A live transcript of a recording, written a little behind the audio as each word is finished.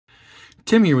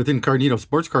Tim here with In-Card-Neeto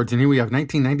Sports Cards, and here we have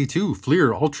 1992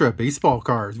 Fleer Ultra Baseball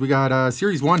cards. We got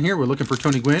Series 1 here. We're looking for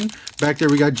Tony Gwynn. Back there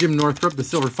we got Jim Northrup, the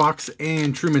Silver Fox,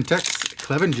 and Truman Tex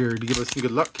Clevenger to give us some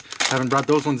good luck. Haven't brought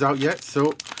those ones out yet,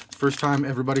 so first time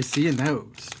everybody's seeing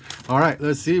those. All right,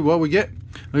 let's see what we get.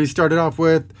 Let's start it off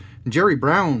with Jerry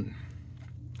Brown.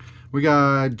 We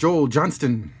got Joel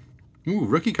Johnston. Ooh,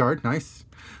 rookie card, nice.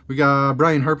 We got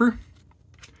Brian Harper.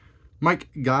 Mike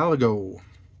Gallego.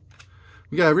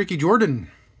 We got Ricky Jordan.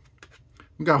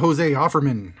 We got Jose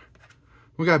Offerman.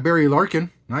 We got Barry Larkin.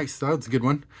 Nice, that's a good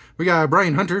one. We got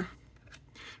Brian Hunter.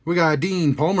 We got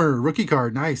Dean Palmer, rookie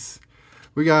card, nice.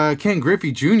 We got Ken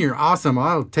Griffey Jr. Awesome,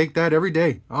 I'll take that every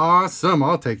day. Awesome,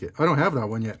 I'll take it. I don't have that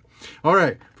one yet. All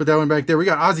right, put that one back there. We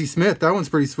got Ozzie Smith. That one's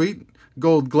pretty sweet.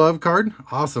 Gold glove card.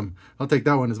 Awesome, I'll take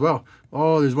that one as well.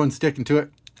 Oh, there's one sticking to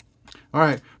it. All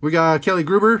right, we got Kelly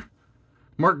Gruber,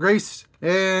 Mark Grace,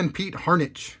 and Pete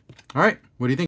Harnich. All right, what do you think?